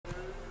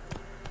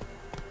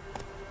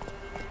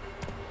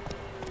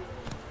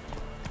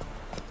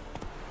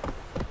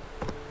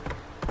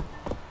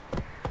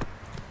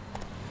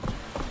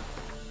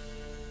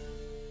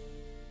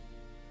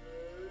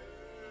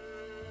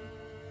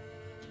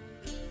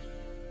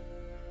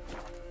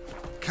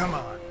Come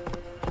on.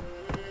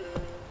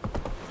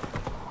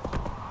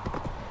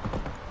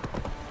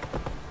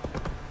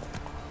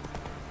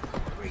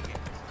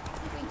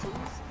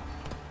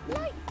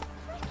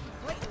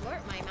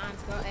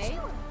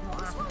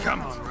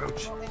 Come on,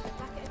 Roach.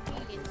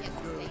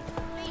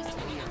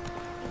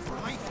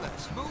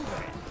 Lifeless, move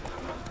it.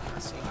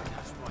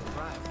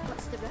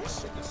 What's the rush?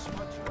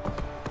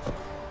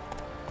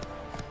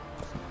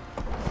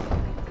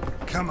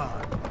 Come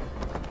on.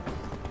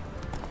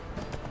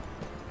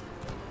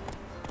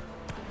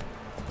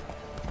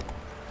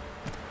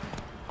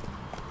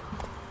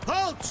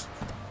 Halt!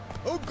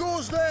 Who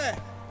goes there?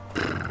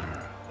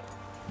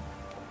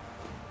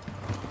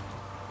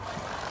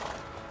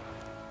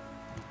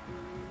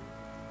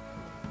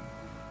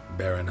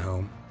 Baron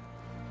home?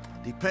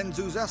 Depends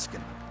who's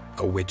asking.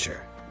 A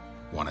witcher.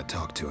 Want to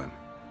talk to him.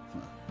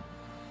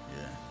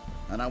 Yeah.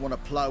 And I want to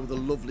plough the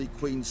lovely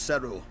Queen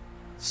Ciri.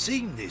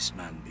 Seen this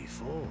man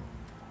before.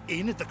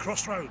 In at the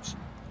crossroads.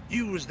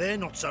 You was there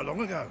not so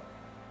long ago.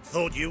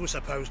 Thought you were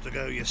supposed to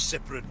go your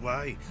separate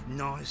way,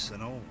 nice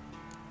and all.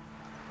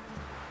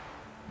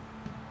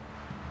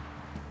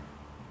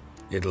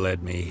 It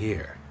led me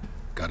here.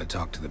 Gotta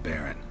talk to the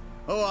Baron.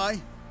 Oh, aye?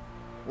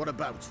 What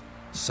about?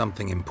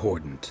 Something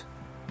important.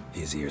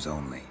 His ears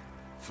only.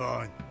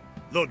 Fine.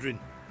 Lodrin,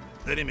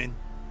 let him in.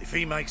 If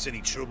he makes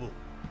any trouble,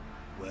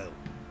 well,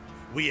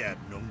 we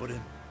outnumbered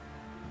him.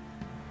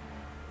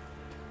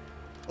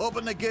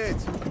 Open the gate.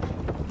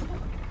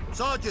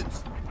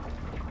 Sergeants!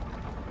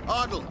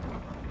 Ardle!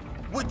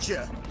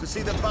 Witcher, to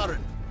see the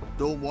Baron.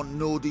 Don't want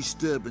no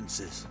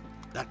disturbances.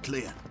 That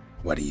clear?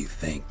 What do you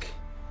think?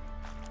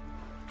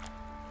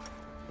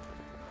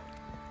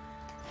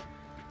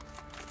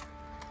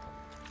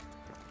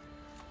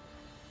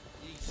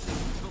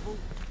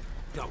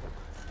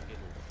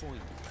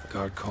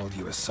 Guard called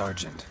you a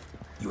sergeant.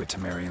 You a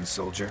Temerian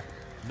soldier?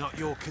 Not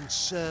your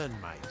concern,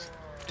 mate.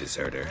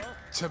 Deserter.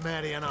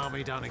 Temerian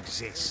army don't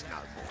exist no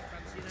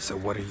more. So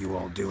what are you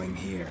all doing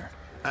here?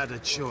 Had a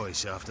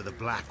choice after the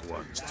Black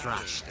Ones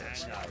thrashed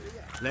us.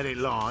 Let it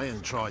lie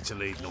and try to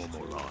lead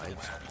normal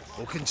lives,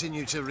 or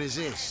continue to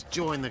resist,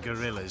 join the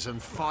guerrillas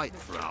and fight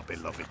for our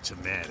beloved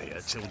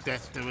Temeria till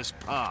death do us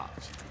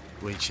part.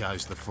 We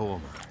chose the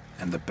former.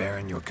 And the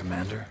Baron your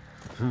commander?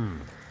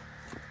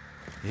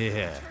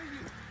 Yeah.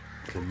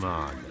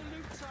 Commander.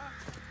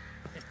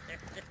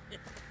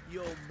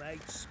 Your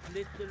mates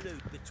split the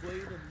loot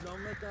between them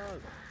long ago.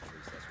 At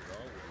least that's what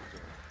I would have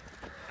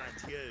done.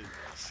 And you,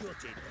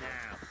 shut it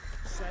now.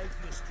 Save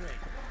your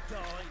strength.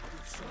 Die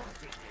with some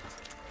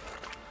dignity.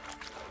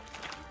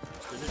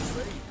 What's the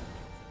retreat?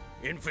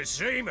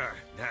 Infosema.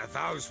 Now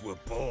those were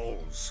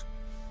balls.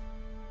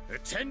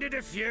 Attended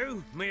a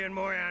few, me and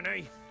my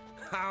Annie.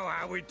 Oh,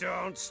 how we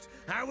danced,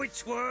 how we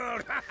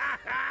twirled. Ha ha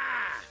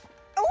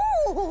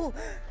ha! Ooh!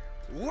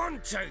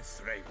 1, 2,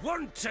 3.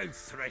 1, 2,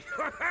 3.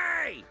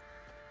 Hey!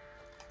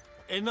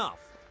 Enough.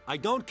 I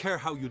don't care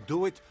how you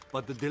do it,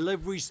 but the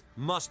deliveries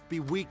must be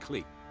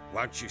weekly.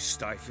 Won't you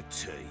stay for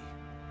tea?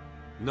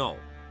 No.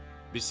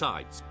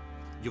 Besides,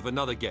 you've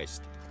another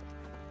guest.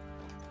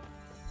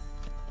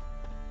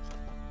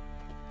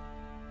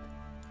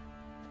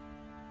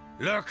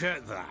 Look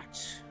at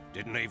that.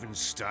 Didn't even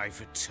stay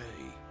for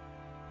tea.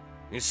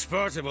 In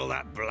spite of all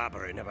that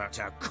blabbering about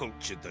how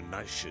cultured the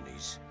nation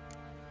is.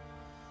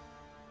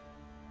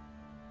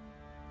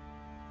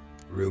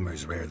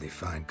 Rumors rarely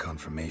find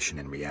confirmation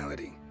in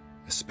reality,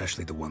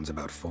 especially the ones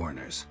about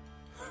foreigners.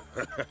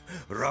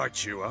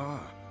 Right you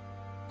are.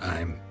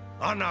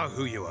 I know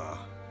who you are.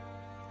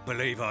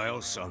 Believe I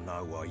also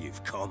know why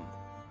you've come.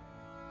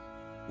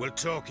 We'll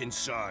talk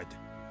inside.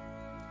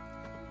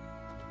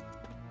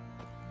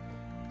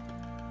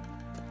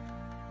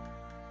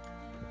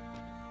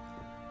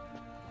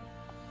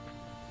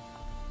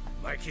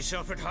 Make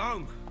yourself at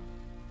home.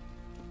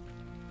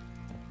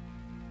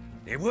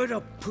 Now, where'd I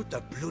put the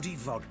bloody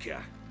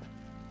vodka?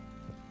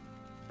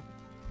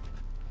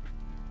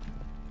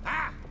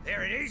 Ah,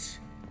 there it is.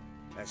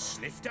 A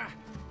snifter.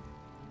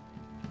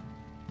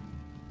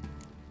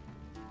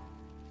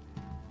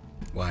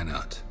 Why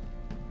not?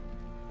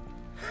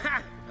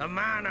 Ha! A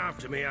man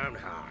after my own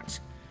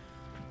heart.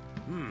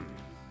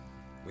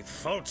 With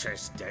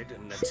Foltest dead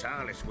and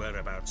Natalis'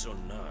 whereabouts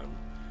unknown.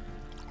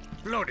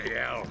 Bloody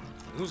hell.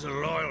 Who's a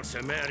loyal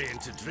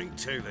Temerian to drink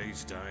to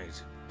these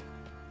days?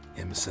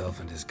 Himself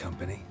and his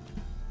company?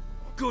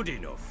 Good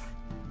enough.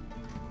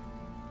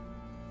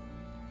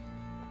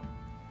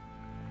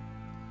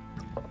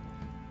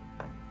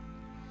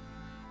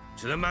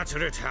 To the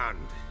matter at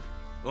hand.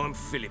 I'm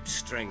Philip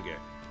Strenger.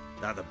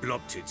 Now the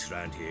blobtits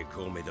round here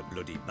call me the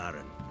Bloody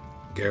Baron.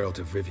 Geralt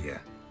of Rivia.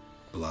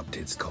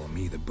 Blobtits call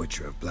me the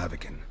Butcher of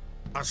Blaviken.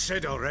 I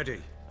said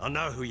already, I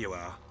know who you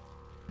are.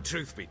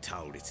 Truth be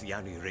told, it's the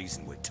only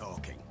reason we're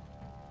talking.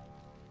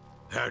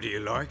 How do you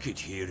like it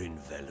here in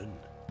Velen?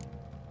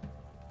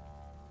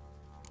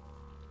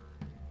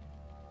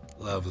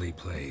 Lovely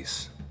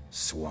place.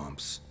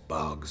 Swamps,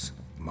 bogs,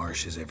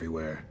 marshes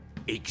everywhere.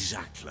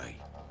 Exactly.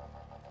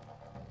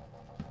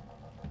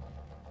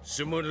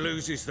 Someone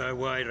loses their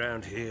way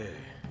around here,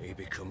 he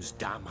becomes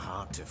damn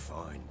hard to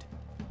find.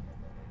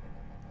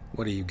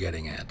 What are you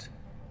getting at?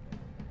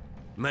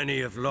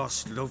 Many have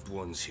lost loved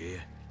ones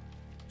here.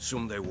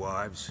 Some their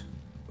wives,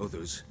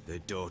 others their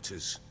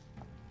daughters.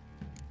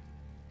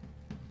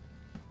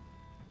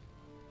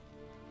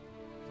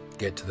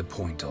 Get to the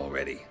point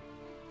already.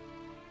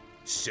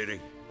 Ciri,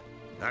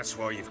 that's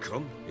why you've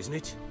come, isn't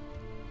it?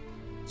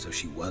 So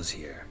she was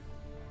here.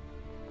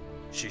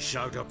 She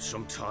showed up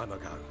some time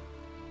ago,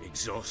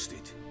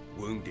 exhausted,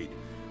 wounded,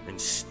 and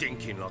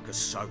stinking like a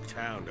soaked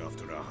hound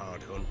after a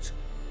hard hunt.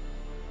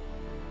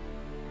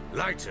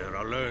 Later,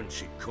 I learned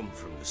she'd come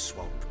from the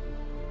swamp.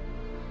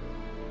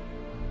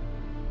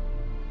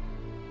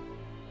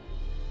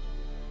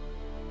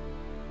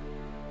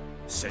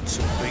 Said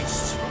some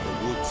beasts from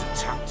the woods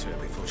attacked her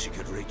before she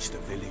could reach the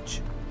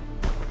village.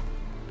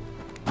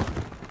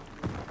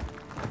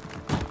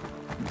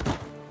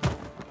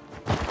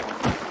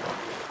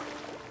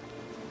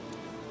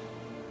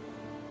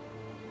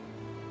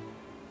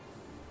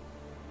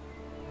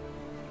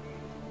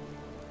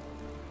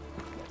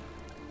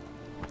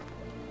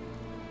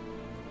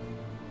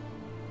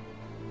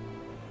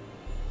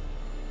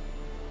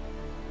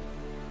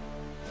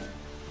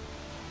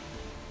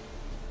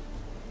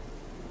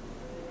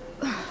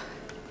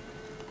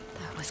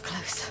 Was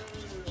close.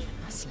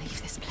 Must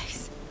leave this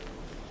place.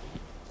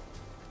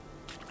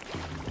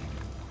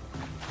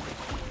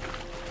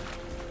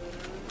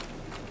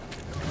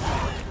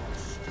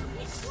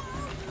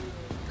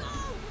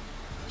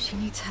 She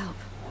needs help.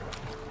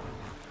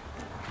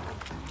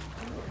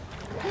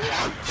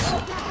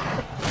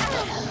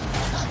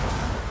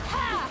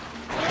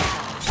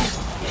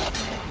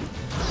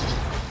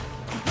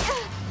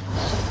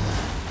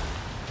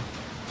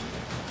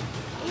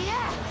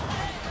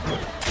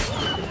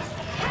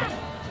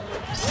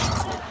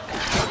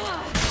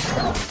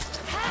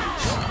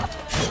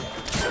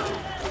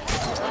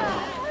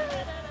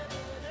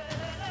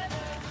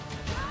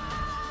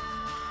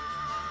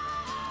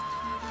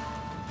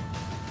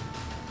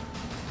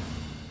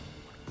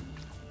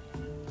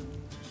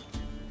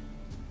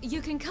 You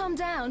can calm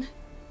down.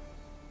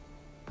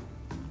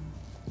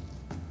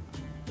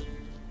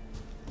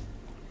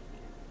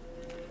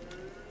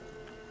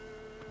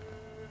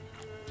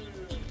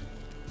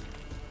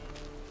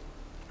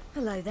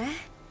 Hello there.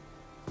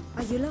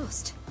 Are you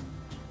lost?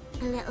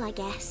 A little, I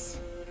guess.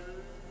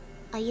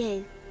 Are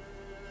you?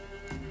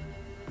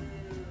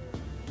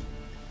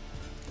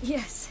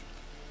 Yes.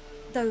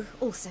 Though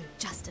also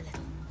just a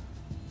little.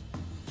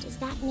 Does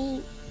that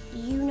mean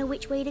you know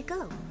which way to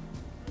go?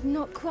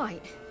 Not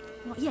quite.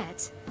 Not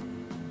yet.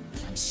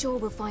 But I'm sure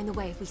we'll find the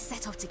way if we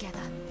set off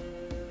together.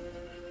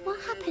 What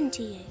happened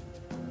to you?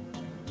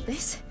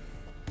 This?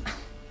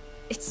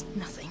 It's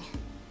nothing.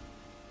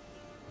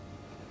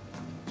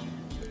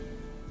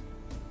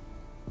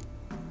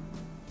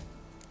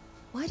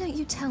 Why don't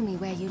you tell me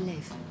where you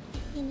live?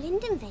 In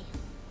Lindenvale.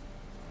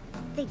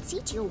 They'd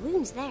see to your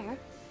wounds there.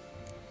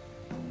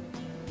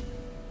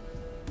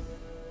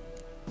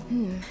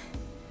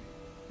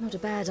 Not a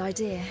bad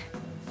idea.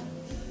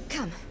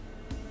 Come.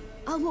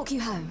 I'll walk you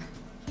home.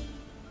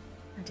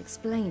 And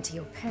explain to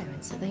your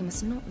parents that they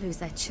must not lose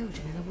their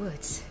children in the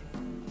woods.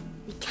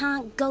 We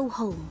can't go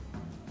home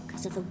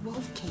because of the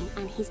Wolf King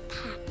and his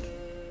pack.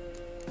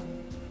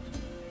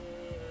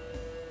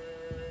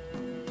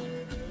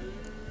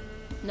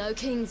 No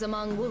kings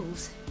among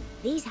wolves.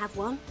 These have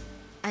one.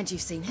 And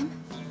you've seen him?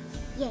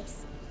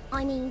 Yes.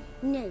 I mean,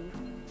 no.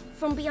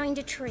 From behind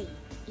a tree.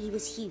 He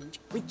was huge,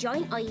 with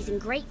giant eyes and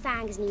great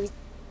fangs, and he was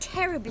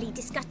terribly,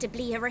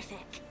 disgustingly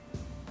horrific.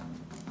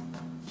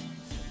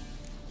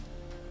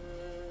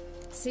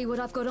 See what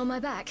I've got on my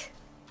back?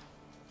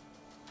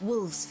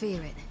 Wolves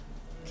fear it.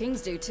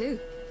 Kings do too.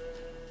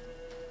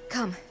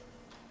 Come,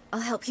 I'll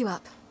help you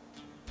up.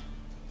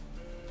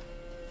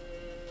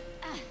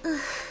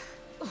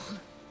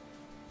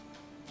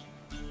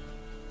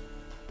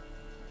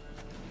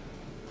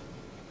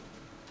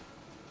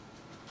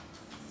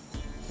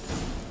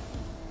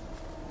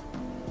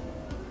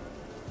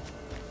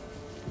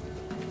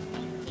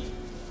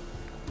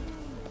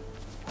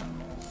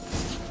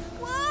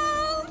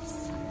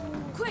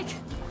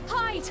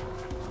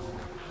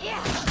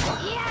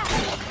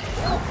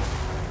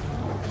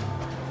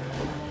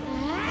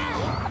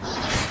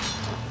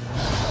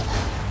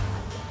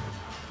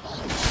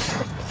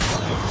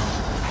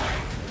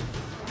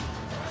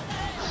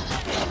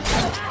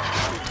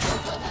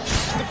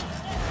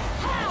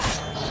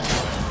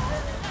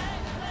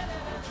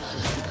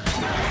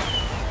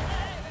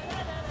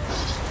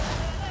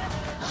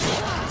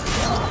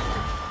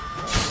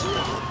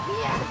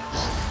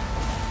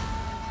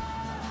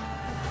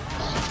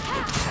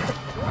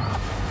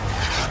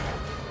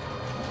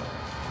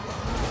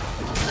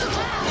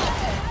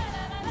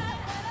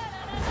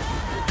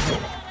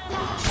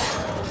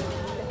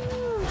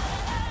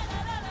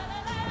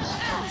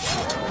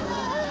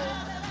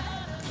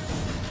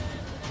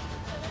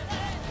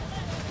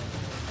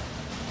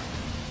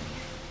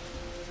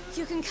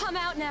 You can come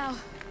out now.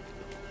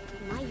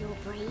 My, you're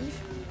brave.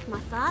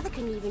 My father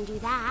can even do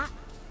that.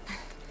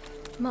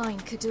 Mine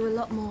could do a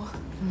lot more.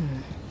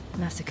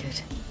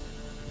 Massacred.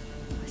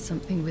 By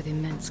something with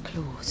immense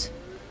claws.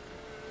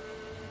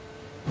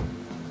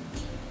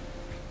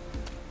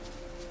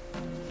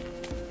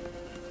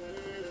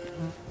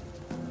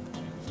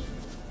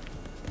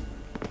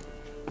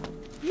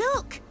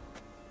 Look!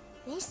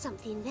 There's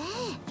something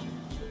there.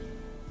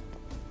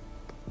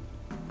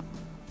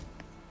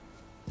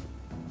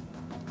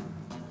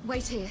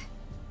 Wait here.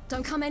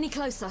 Don't come any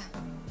closer.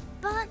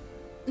 But...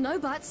 No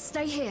buts.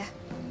 Stay here.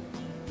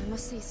 I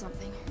must see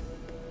something.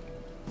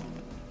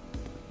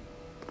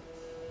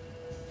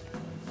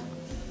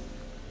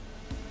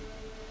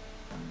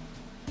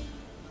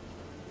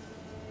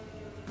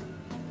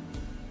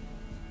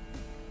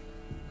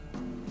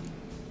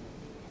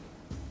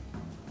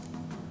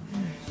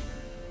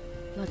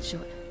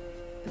 Bloodshot,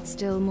 but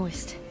still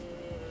moist.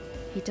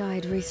 He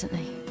died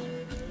recently.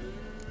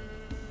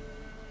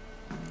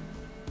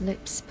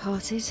 Lips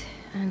parted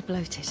and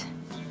bloated.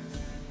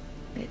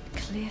 Bit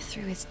clear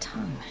through his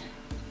tongue.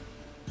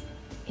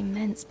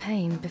 Immense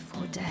pain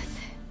before death.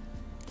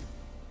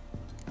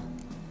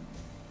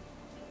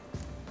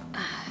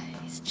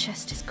 His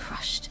chest is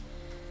crushed.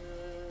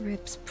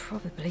 Ribs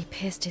probably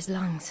pierced his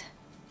lungs.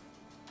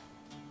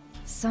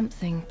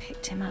 Something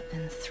picked him up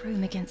and threw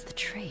him against the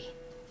tree.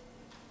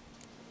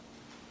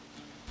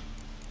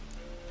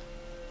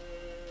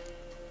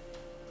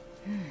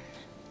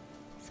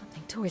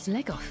 Something tore his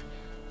leg off.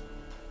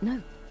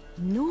 No,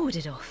 gnawed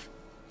it off.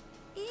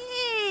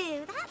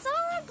 Ew, that's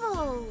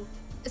horrible!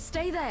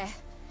 Stay there,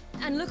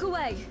 and look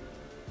away.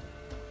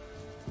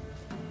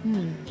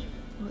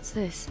 What's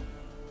this?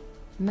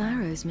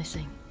 Marrow's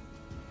missing.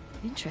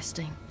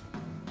 Interesting.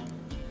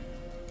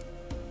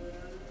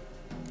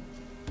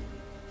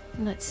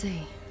 Let's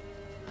see.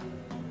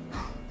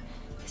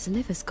 His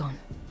liver's gone.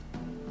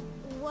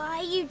 Why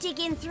are you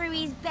digging through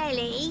his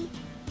belly?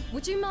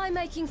 Would you mind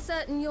making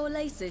certain your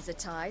laces are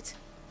tied?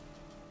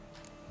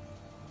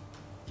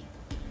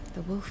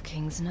 The Wolf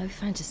King's no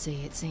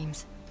fantasy, it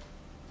seems.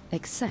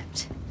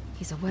 Except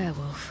he's a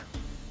werewolf.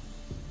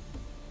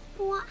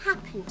 What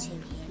happened to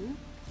him?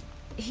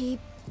 He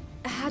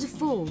had a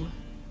fall.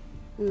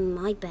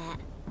 I bet.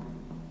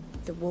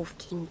 The Wolf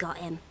King got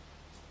him.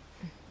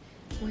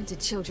 When did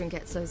children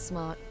get so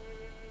smart?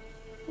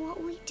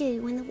 What'll we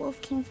do when the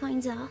Wolf King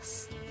finds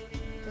us?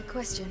 Good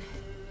question.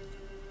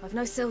 I've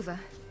no silver,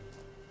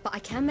 but I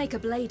can make a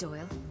blade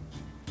oil.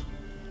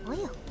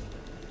 Oil?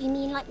 You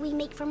mean like we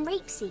make from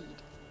rapeseed?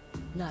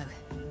 No,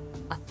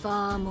 a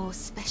far more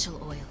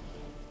special oil.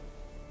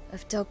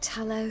 Of dog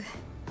tallow,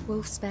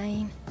 wolf's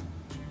bane,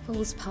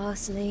 fool's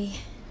parsley,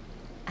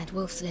 and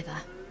wolf's liver.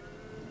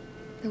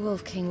 The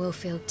Wolf King will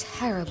feel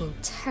terrible,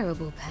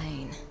 terrible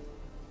pain.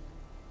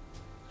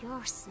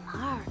 You're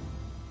smart.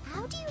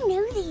 How do you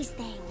know these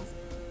things?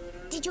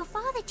 Did your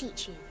father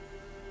teach you?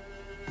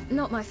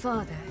 Not my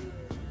father.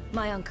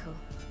 My uncle.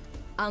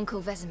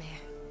 Uncle Vesemir.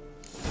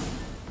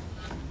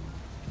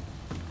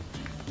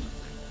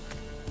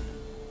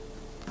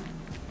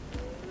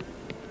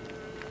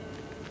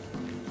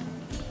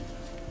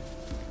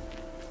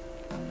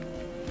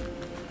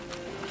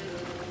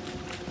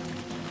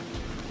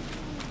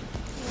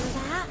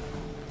 That?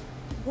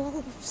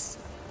 Wolves.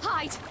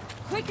 Hide!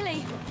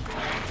 Quickly!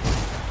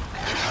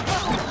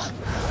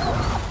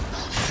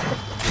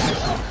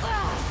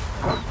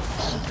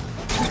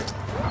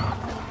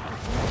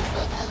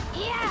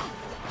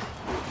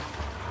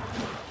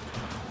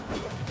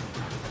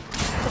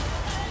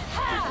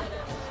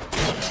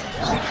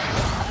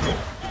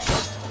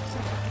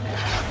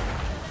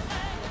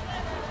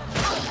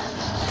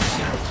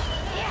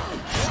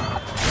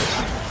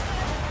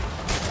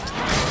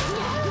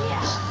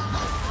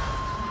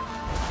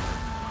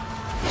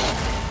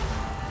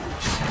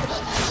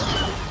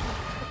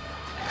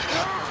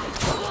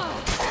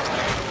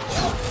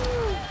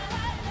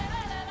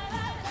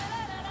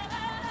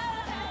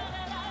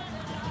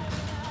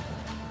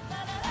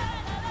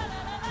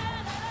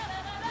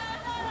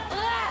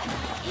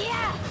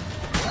 Yeah!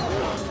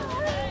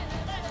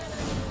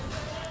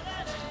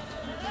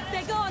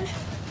 They're gone!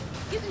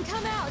 You can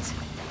come out!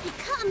 You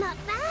cut him up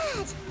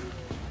bad!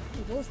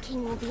 The Wolf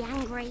King will be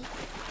angry.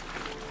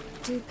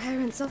 Do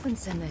parents often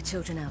send their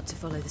children out to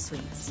follow the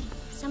sweets?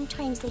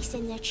 Sometimes they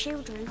send their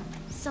children,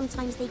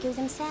 sometimes they go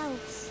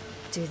themselves.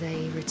 Do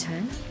they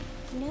return?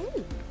 No,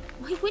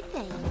 why would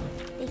they?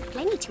 They've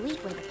plenty to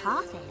eat where the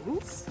path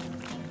ends.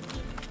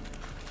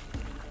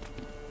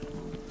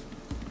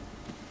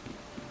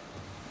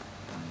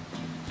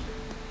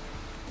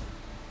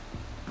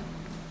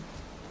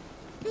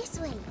 This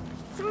way,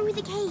 through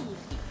the cave.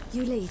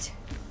 You lead.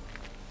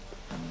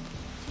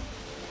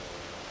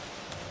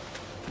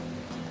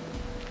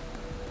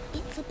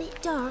 It's a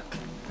bit dark.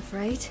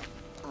 Afraid?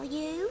 Are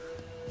you?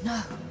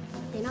 No.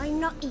 Then I'm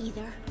not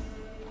either.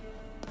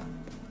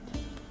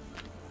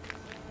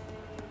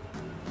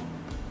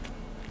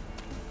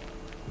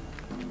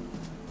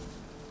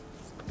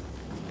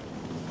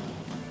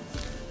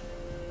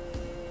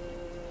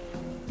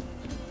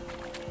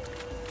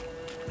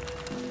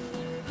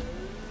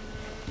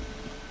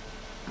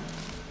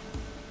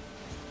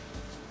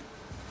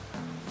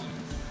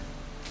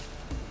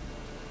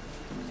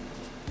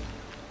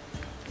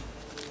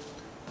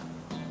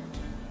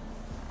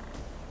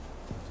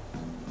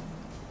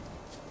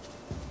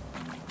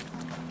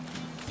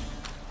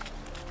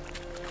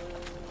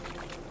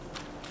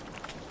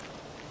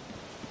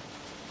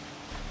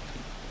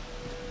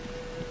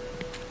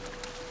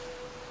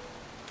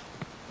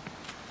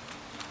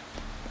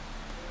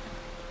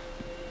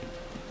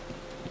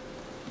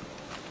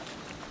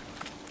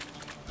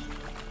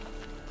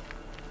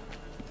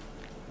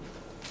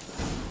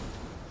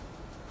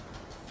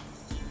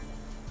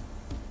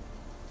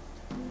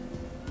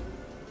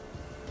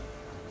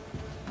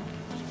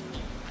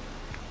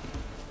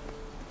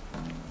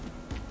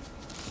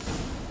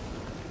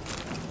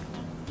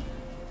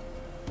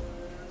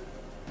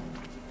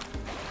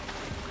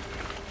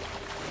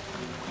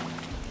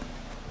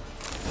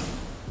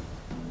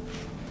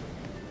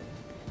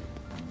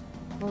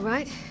 All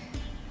right,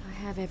 I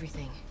have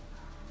everything.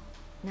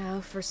 Now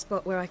for a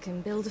spot where I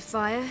can build a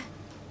fire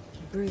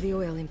and brew the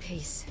oil in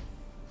peace.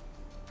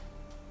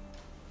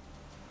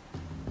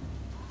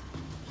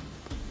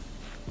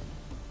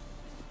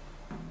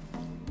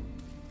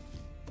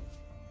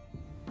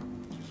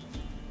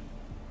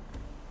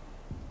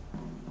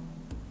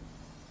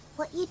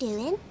 What you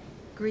doing?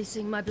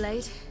 Greasing my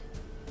blade.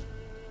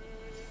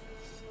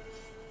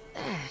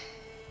 There.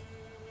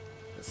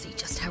 We'll see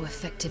just how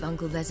effective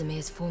Uncle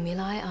Vesemir's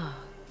formulae are.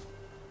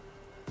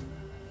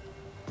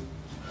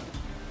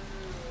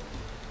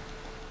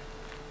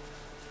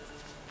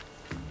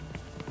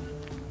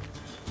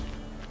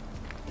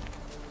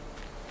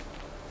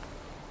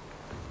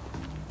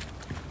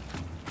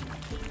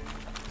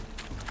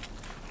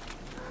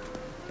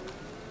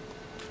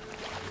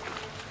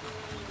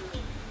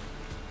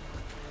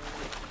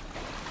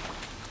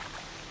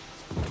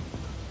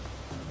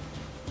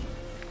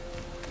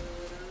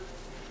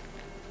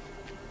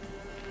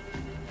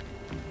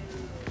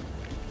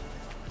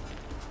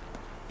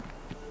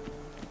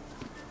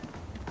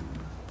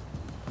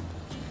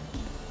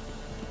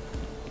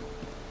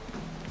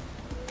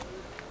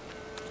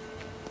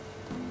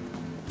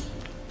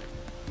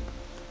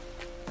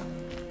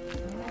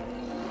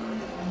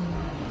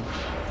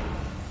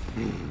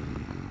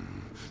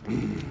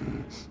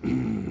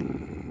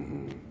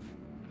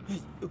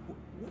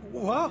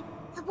 What?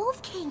 The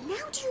Wolf King, now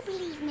do you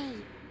believe me?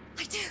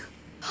 I do.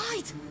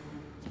 Hide!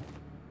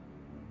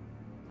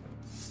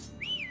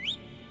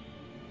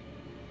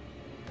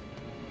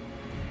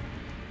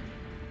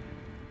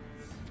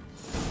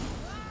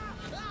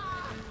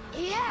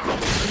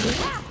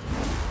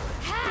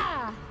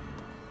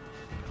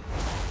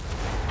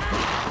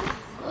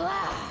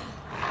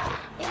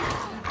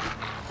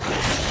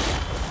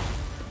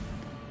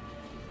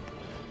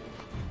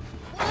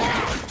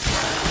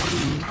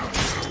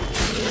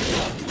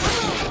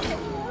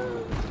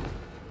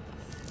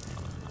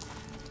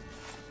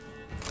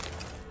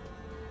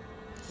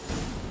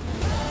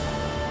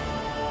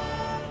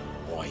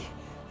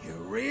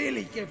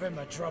 Give him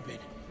a drubbing.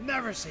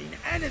 Never seen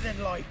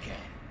anything like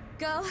it.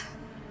 Girl,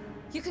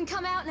 you can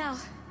come out now.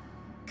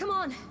 Come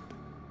on.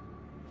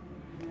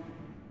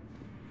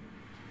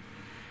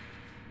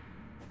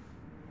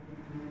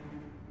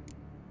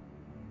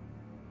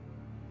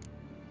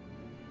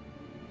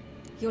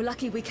 You're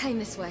lucky we came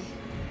this way.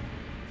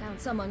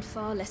 Found someone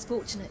far less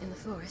fortunate in the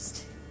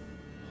forest.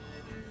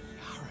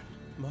 Aaron,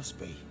 must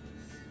be.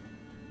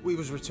 We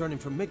was returning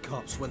from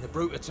Midcops when the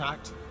brute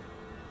attacked.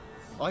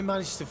 I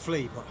managed to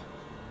flee, but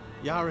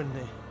Yaren,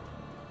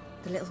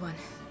 the little one.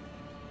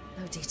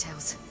 No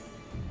details.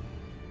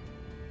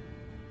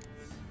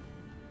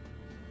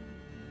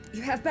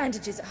 You have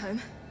bandages at home?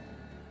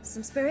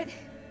 Some spirit?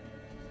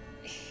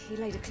 He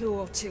laid a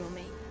claw or two on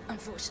me,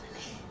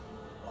 unfortunately.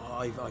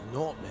 I've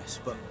not, miss,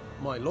 but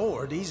my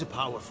lord, he's a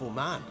powerful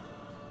man.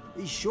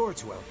 He's sure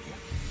to help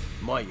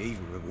you. Might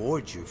even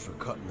reward you for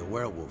cutting the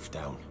werewolf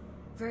down.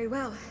 Very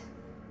well.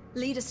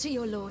 Lead us to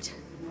your lord.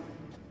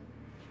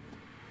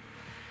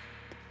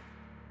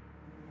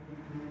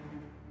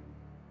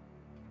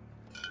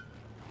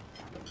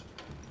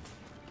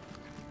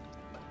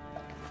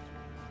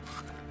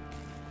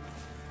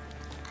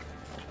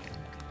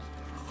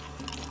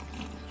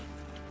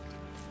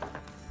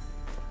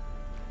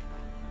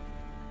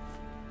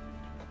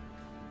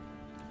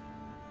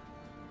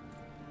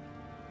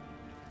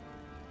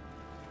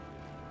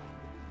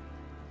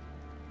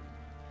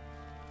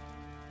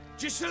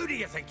 Just who do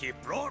you think you've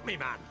brought me,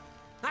 man?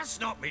 That's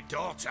not me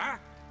daughter.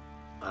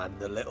 And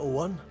the little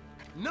one?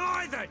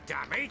 Neither,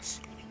 damn it!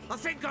 I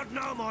think I'd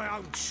know my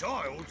own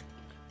child.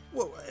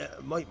 Well,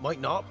 might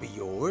not be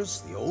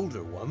yours, the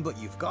older one, but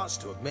you've got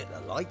to admit a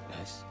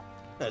likeness.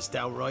 That's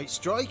downright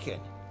striking.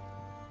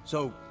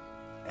 So,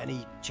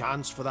 any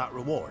chance for that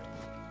reward?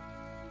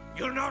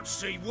 You'll not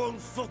see one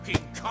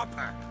fucking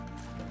copper.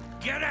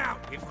 Get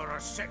out before I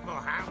set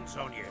my hounds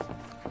on you.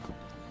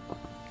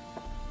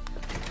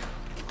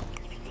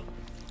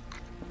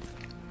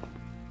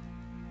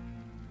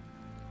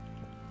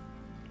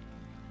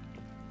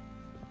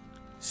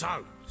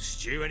 So,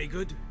 stew any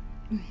good?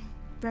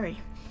 Very.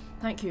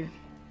 Thank you.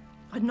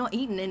 I'd not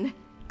eaten in...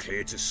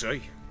 Clear to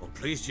see. I'm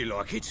pleased you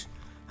like it.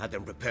 Had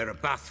them prepare a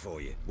bath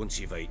for you once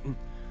you've eaten.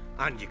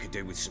 And you could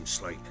do with some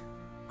sleep.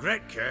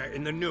 Gretka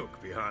in the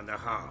nook behind the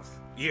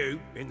hearth. You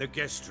in the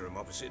guest room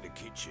opposite the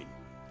kitchen.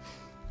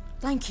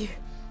 Thank you.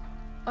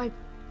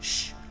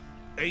 Shh.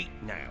 Eat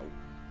now.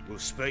 We'll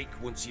speak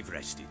once you've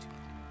rested.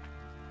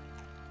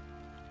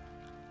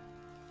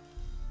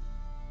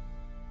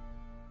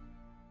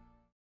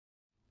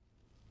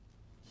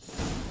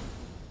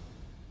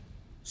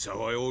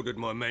 So I ordered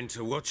my men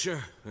to watch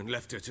her and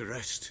left her to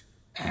rest.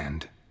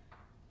 And?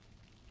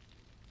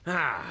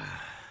 A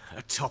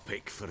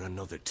topic for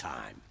another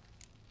time.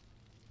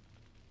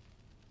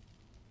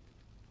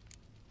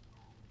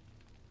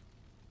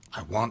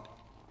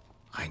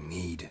 I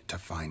need to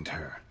find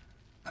her.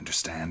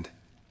 Understand?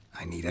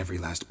 I need every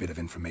last bit of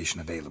information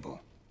available.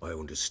 I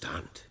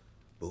understand.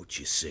 But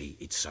you see,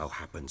 it so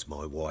happens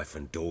my wife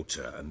and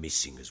daughter are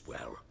missing as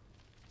well.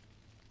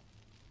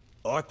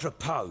 I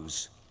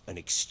propose an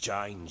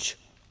exchange.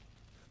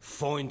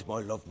 Find my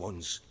loved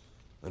ones,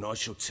 and I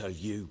shall tell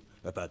you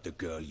about the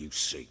girl you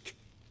seek.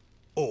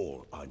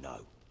 All I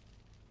know.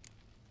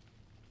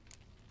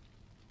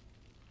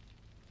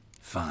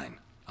 Fine,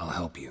 I'll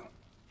help you.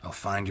 I'll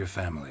find your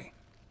family,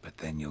 but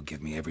then you'll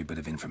give me every bit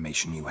of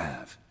information you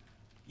have.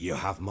 You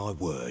have my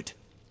word.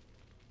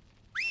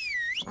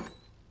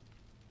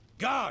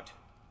 Guard!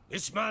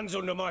 This man's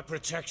under my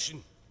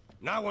protection.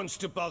 No one's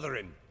to bother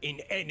him in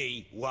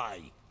any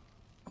way.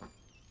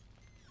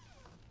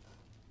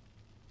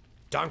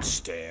 Don't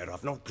stare,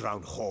 I've not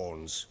grown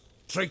horns.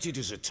 Treat it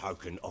as a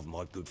token of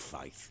my good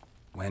faith.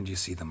 When do you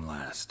see them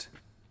last?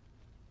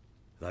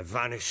 They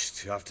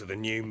vanished after the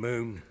new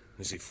moon,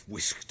 as if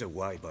whisked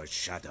away by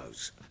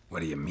shadows.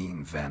 What do you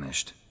mean,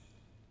 vanished?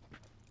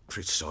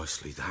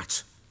 Precisely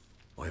that.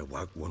 I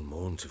awoke one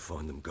morn to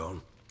find them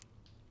gone.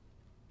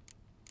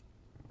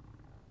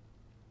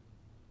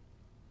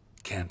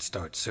 Can't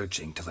start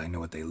searching till I know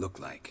what they look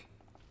like.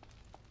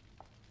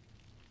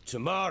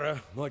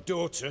 Tamara, my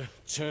daughter,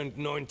 turned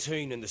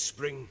 19 in the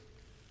spring.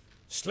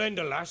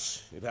 Slender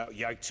lass, about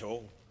yay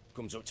tall,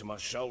 comes up to my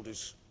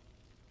shoulders.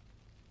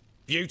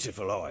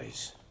 Beautiful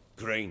eyes,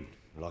 green,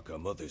 like her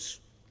mother's.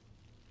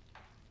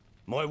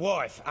 My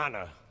wife,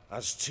 Anna,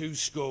 has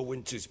 20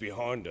 winters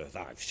behind her,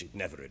 though she'd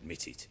never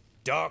admit it.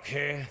 Dark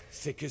hair,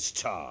 thick as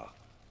tar,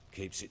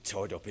 keeps it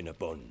tied up in a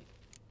bun.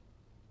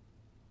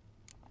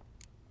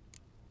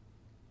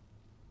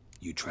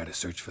 You try to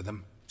search for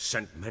them?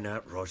 Sent men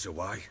out right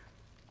away,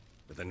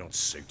 but they're not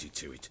suited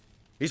to it.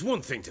 It's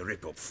one thing to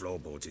rip up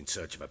floorboards in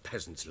search of a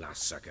peasant's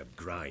last sack of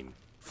grain.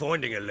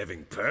 Finding a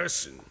living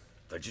person,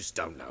 they just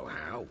don't know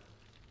how.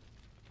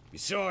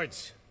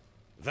 Besides,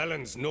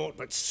 Velen's naught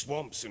but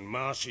swamps and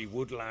marshy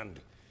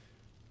woodland.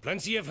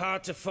 Plenty of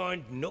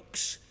hard-to-find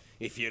nooks.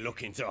 If you're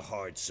looking to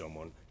hide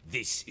someone,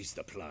 this is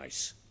the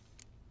place.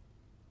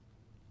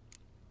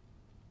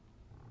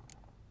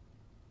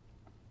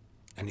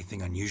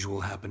 Anything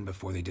unusual happen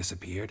before they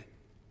disappeared?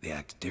 They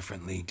act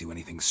differently, do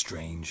anything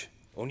strange?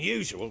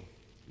 Unusual?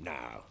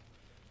 No.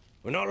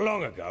 Well, not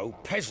long ago,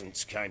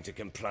 peasants came to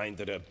complain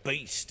that a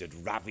beast had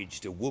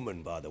ravaged a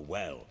woman by the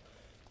well.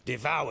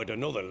 Devoured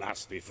another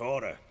lass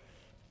before her.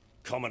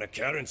 Common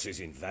occurrences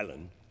in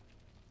Velen.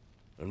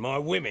 And my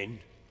women,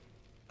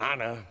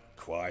 Anna,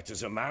 quiet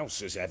as a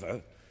mouse as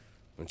ever,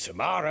 and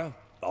Tamara,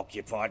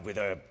 occupied with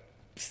her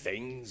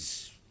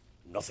things,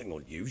 nothing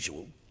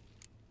unusual.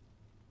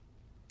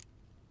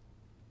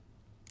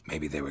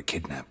 Maybe they were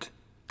kidnapped.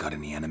 Got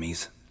any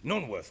enemies?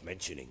 None worth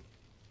mentioning.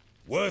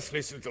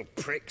 Worthless little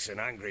pricks and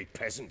angry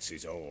peasants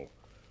is all.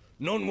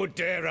 None would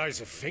dare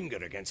raise a finger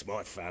against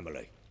my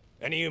family.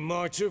 Any who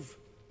might have,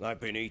 they've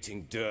been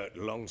eating dirt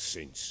long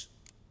since.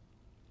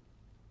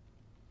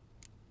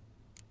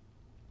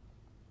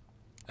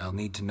 I'll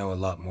need to know a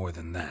lot more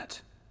than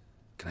that.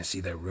 Can I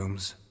see their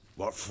rooms?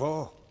 What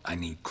for? I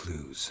need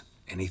clues.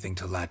 Anything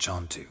to latch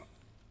onto.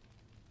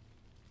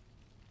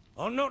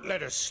 I'll not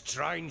let a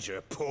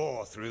stranger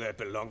pore through their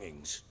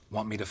belongings.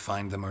 Want me to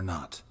find them or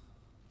not?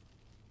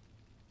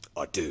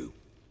 I do.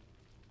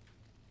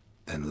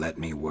 Then let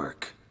me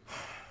work.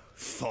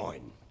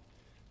 Fine.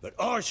 But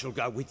I shall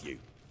go with you.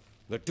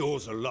 The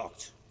doors are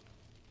locked.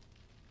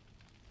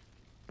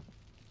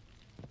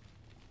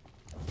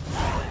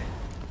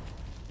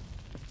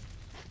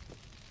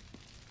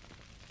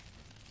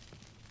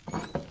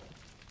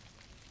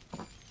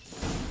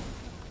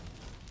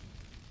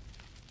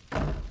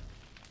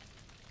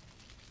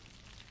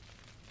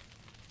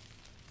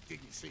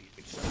 Didn't see it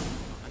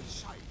himself. They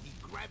say he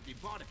grabbed him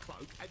by the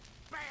cloak and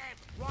bam!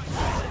 Right in the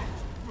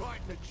chops.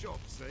 Right in the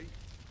chops, see?